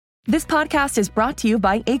This podcast is brought to you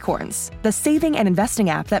by Acorns, the saving and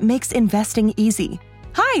investing app that makes investing easy.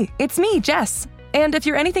 Hi, it's me, Jess. And if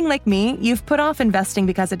you're anything like me, you've put off investing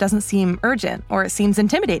because it doesn't seem urgent or it seems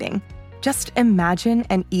intimidating. Just imagine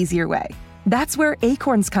an easier way. That's where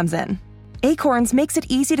Acorns comes in. Acorns makes it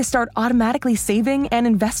easy to start automatically saving and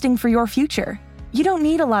investing for your future. You don't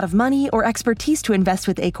need a lot of money or expertise to invest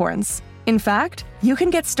with Acorns. In fact, you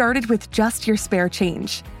can get started with just your spare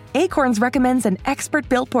change. Acorns recommends an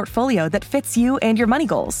expert-built portfolio that fits you and your money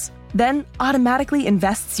goals, then automatically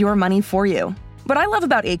invests your money for you. What I love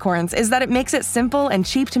about Acorns is that it makes it simple and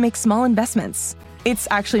cheap to make small investments. It's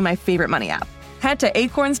actually my favorite money app. Head to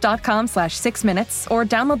acorns.com/6minutes or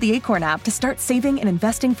download the Acorn app to start saving and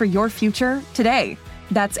investing for your future today.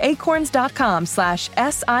 That's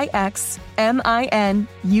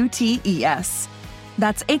acorns.com/SIXMINUTES.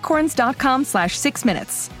 That's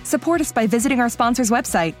acorns.com/6minutes. Support us by visiting our sponsor's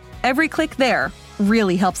website. Every click there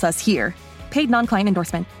really helps us here. Paid non-client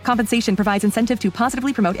endorsement. Compensation provides incentive to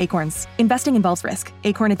positively promote Acorns. Investing involves risk.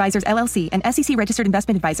 Acorn Advisors LLC, an SEC registered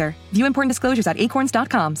investment advisor. View important disclosures at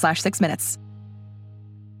acorns.com/6minutes.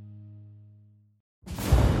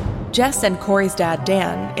 Jess and Corey's dad,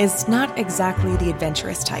 Dan, is not exactly the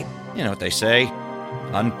adventurous type. You know what they say,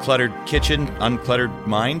 uncluttered kitchen, uncluttered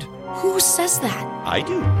mind. Who says that? I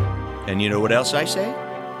do. And you know what else I say?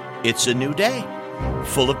 It's a new day,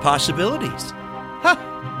 full of possibilities.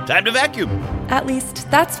 Time to vacuum. At least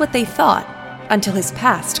that's what they thought, until his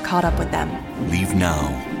past caught up with them. Leave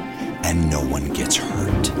now, and no one gets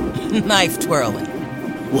hurt. Knife twirling.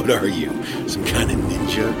 What are you, some kind of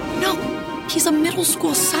ninja? No, he's a middle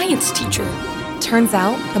school science teacher. Turns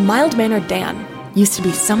out, the mild-mannered Dan used to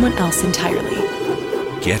be someone else entirely.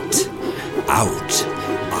 Get out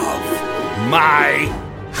of my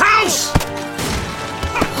house!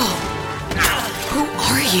 Who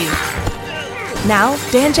are you? Now,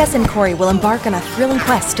 Dan, Jess, and Corey will embark on a thrilling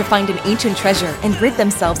quest to find an ancient treasure and rid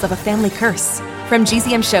themselves of a family curse. From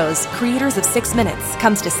GZM Shows, creators of 6 Minutes,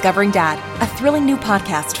 comes Discovering Dad, a thrilling new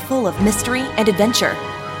podcast full of mystery and adventure.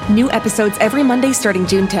 New episodes every Monday starting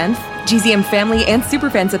June 10th. GZM Family and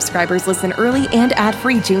Superfan subscribers listen early and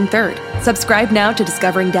ad-free June 3rd. Subscribe now to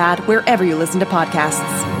Discovering Dad wherever you listen to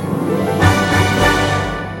podcasts.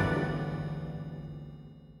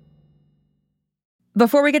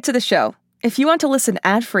 Before we get to the show, if you want to listen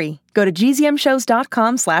ad-free, go to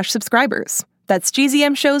gzmshows.com/subscribers. That's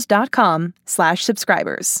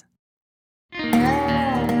gzmshows.com/subscribers.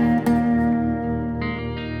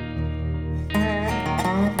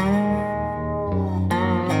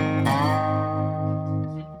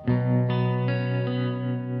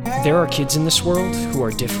 There are kids in this world who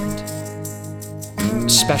are different.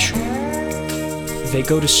 Special. They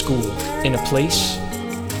go to school in a place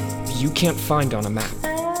you can't find on a map.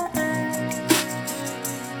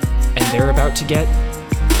 And they're about to get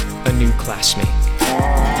a new classmate.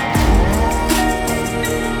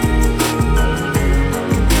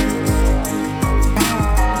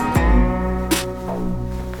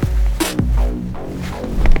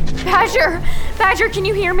 Badger, can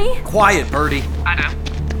you hear me? Quiet, Birdie. Adam,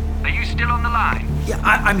 are you still on the line? Yeah,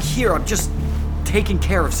 I'm here. I'm just taking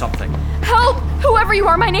care of something. Help! Whoever you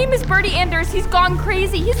are, my name is Birdie Anders. He's gone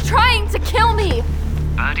crazy. He's trying to kill me.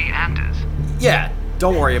 Birdie Anders? Yeah,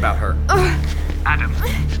 don't worry about her. Adam,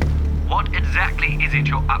 what exactly is it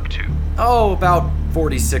you're up to? Oh, about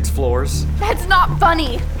 46 floors. That's not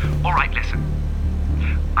funny. All right, listen.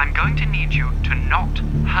 I'm going to need you to not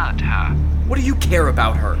hurt her. What do you care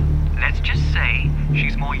about her? Let's just say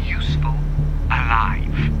she's more useful alive.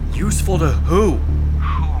 Useful to who?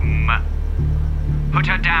 Whom? Put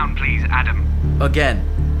her down, please, Adam. Again.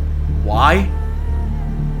 Why?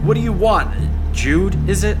 What do you want? Jude,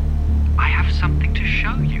 is it? I have something to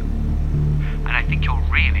show you. And I think you're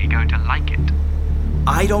really going to like it.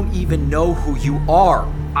 I don't even know who you are.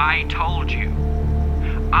 I told you.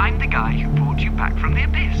 I'm the guy who brought you back from the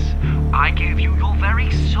abyss. I gave you your very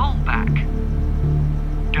soul back.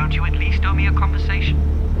 Don't you at least owe me a conversation?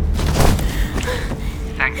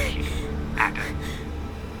 Thank you, Adam.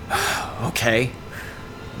 Okay.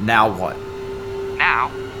 Now what? Now,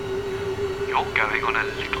 you're going on a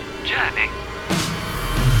little journey.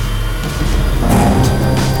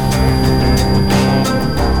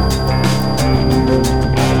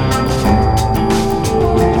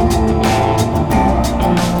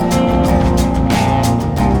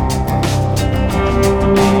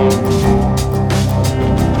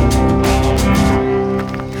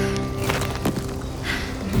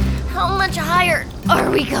 How much higher are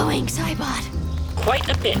we going, Cybot? Quite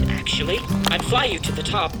a bit, actually. I'd fly you to the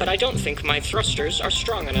top, but I don't think my thrusters are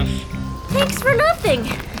strong enough. Thanks for nothing.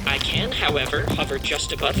 I can, however, hover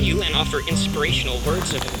just above you and offer inspirational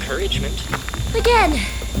words of encouragement. Again,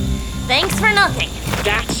 thanks for nothing.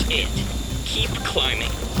 That's it. Keep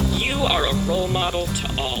climbing. You are a role model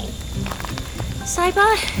to all.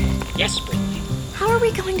 Saibot, Yes, Brindley. how are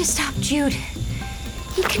we going to stop Jude?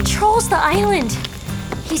 He controls the island.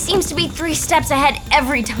 He seems to be 3 steps ahead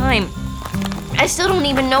every time. I still don't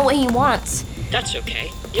even know what he wants. That's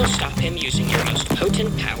okay. You'll stop him using your most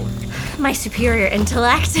potent power. My superior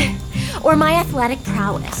intellect, or my athletic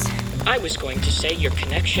prowess. I was going to say your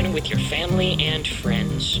connection with your family and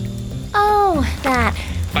friends. Oh, that.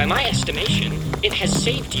 By my estimation, it has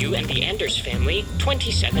saved you and the Anders family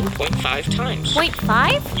 27.5 times.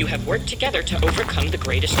 0.5? You have worked together to overcome the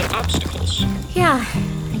greatest of obstacles. Yeah,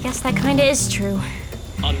 I guess that kinda is true.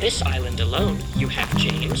 On this island alone, you have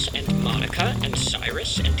James and Monica and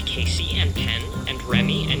Cyrus and Casey and Penn and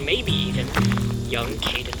Remy and maybe even young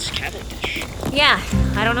Cadence Cavendish. Yeah,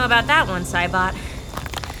 I don't know about that one, Saibot.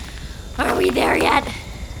 Are we there yet?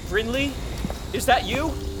 Brindley, is that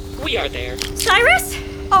you? We are there. Cyrus?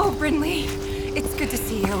 Oh, Brindley, it's good to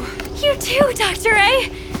see you. You too, Dr. A.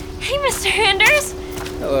 Hey, Mr. Anders.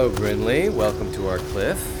 Hello, Brindley. Welcome to our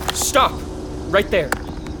cliff. Stop! Right there.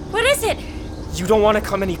 What is it? You don't want to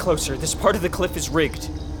come any closer. This part of the cliff is rigged.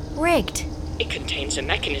 Rigged. It contains a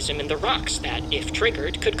mechanism in the rocks that, if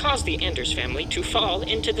triggered, could cause the Anders family to fall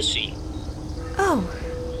into the sea. Oh.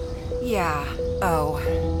 Yeah, oh.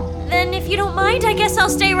 Then if you don't mind, I guess I'll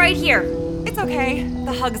stay right here. It's okay.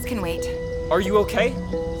 The hugs can wait. Are you okay?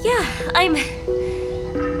 Yeah, I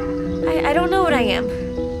don't know what I am.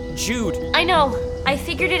 Jude. I know. I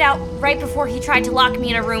figured it out right before he tried to lock me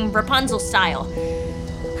in a room Rapunzel style.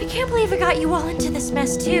 I can't believe I got you all into this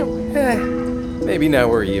mess too. Maybe now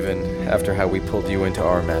we're even, after how we pulled you into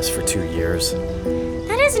our mess for 2 years.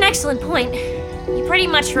 That is an excellent point. You pretty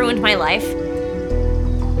much ruined my life.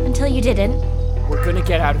 Until you didn't. We're gonna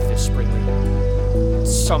get out of this, Brindley.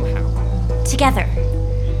 Somehow. Together.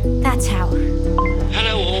 That's how.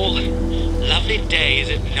 Hello, all. Lovely day, is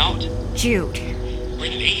it not? Jude.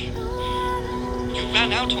 Brindley, you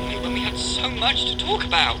ran out on me when we had so much to talk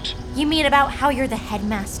about. You mean about how you're the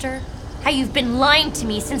headmaster? How you've been lying to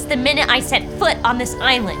me since the minute I set foot on this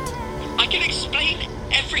island? I can explain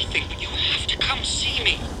everything, but you have to come see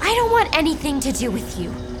me. I don't want anything to do with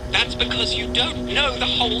you. That's because you don't know the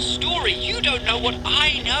whole story. You don't know what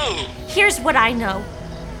I know. Here's what I know.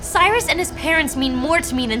 Cyrus and his parents mean more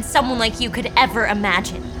to me than someone like you could ever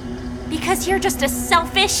imagine. Because you're just a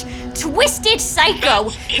selfish, twisted psycho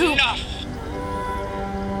That's who... enough.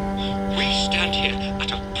 We stand here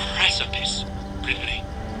at a precipice, Brindley.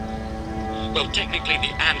 Well, technically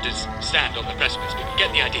the Anders stand on the precipice, but you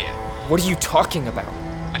get the idea. What are you talking about?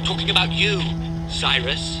 I'm talking about you,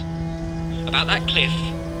 Cyrus. About that cliff.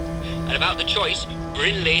 And about the choice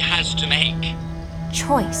Brindley has to make.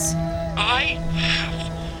 Choice. I have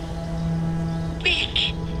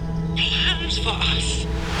big plans for us.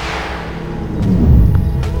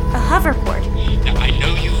 A hoverboard. Now, I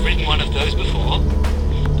know you've ridden one of those before,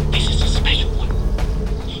 but this is a special one.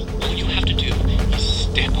 All you have to do is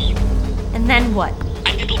step on. And then what?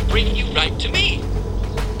 And it'll bring you right to me,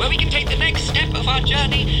 where we can take the next step of our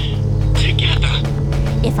journey together.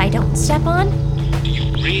 If I don't step on? Do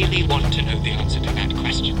you really want to know the answer to that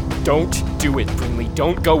question? Don't do it, Brindley.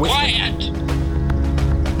 Don't go with me. Quiet!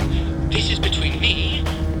 This is between me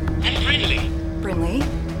and Brindley. Brindley,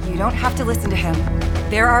 you don't have to listen to him.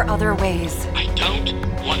 There are other ways. I don't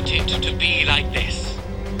want it to be like this.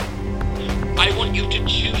 I want you to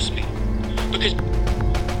choose me.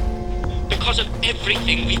 Because of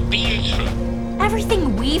everything we've been through.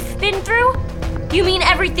 Everything we've been through? You mean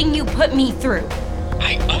everything you put me through?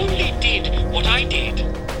 I only did what I did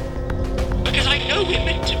because I know we're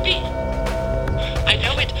meant to be. I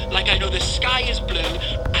know it like I know the sky is blue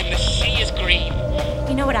and the sea is green.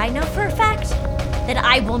 You know what I know for a fact? That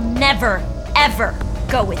I will never, ever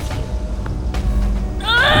go with you.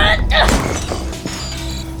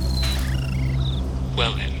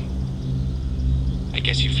 Well then, I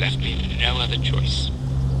guess you've left me no other choice.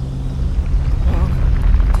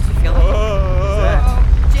 Did you feel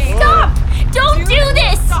it? Stop! Don't do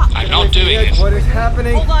this! I'm not doing it. What is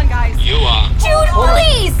happening? Hold on, guys. You are. Jude,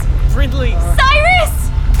 please! Brindley! Cyrus!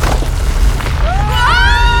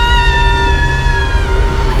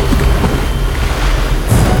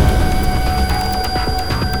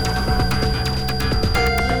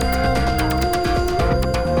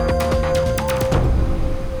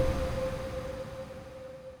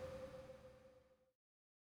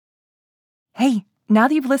 Hey, Now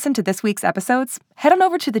that you've listened to this week's episodes, head on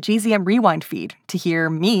over to the GZM Rewind feed to hear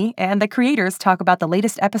me and the creators talk about the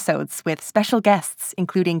latest episodes with special guests,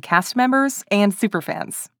 including cast members and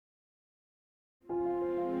superfans.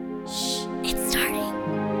 Shh, it's starting.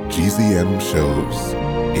 GZM shows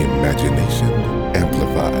Imagination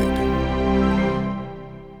Amplified.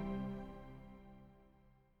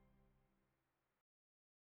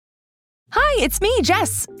 Hi, it's me,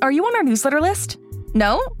 Jess. Are you on our newsletter list?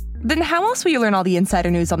 No? Then how else will you learn all the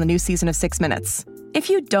insider news on the new season of 6 Minutes?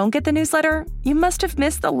 If you don't get the newsletter, you must have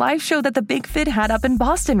missed the live show that the Big Fid had up in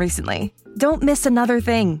Boston recently. Don't miss another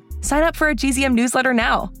thing. Sign up for a GZM newsletter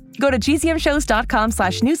now. Go to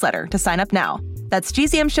gzmshows.com/newsletter to sign up now. That's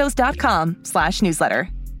gzmshows.com/newsletter.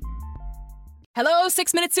 Hello,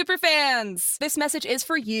 6 Minute Superfans! This message is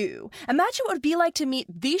for you. Imagine what it would be like to meet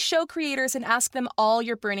these show creators and ask them all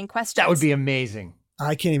your burning questions. That would be amazing.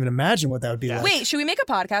 I can't even imagine what that would be like. Wait, should we make a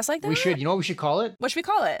podcast like that? We should. You know what we should call it? What should we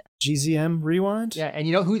call it? GZM Rewind? Yeah, and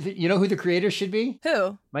you know who the creators should be?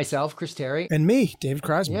 Who? Myself, Chris Terry. And me, David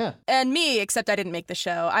Kreisman. Yeah. And me, except I didn't make the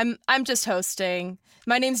show. I'm just hosting.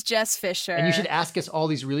 My name's Jess Fisher. And you should ask us all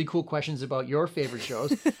these really cool questions about your favorite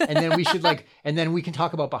shows. And then we should and then we can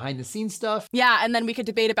talk about behind the scenes stuff. Yeah, and then we could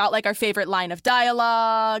debate about our favorite line of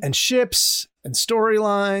dialogue. And ships and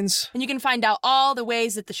storylines. And you can find out all the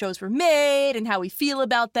ways that the shows were made and how we feel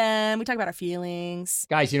about them. We talk about our feelings.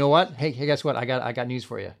 Guys, you know what? Hey, guess what? I got news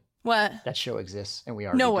for you. What? That show exists and we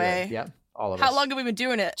are. No way. Yep. All of us. How long have we been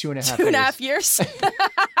doing it? 2.5 years.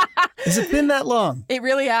 Has it been that long? It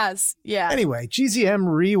really has. Yeah. Anyway, GZM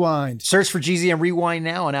Rewind. Search for GZM Rewind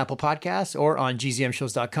now on Apple Podcasts or on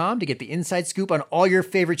gzmshows.com to get the inside scoop on all your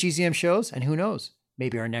favorite GZM shows. And who knows,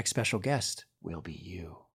 maybe our next special guest will be you.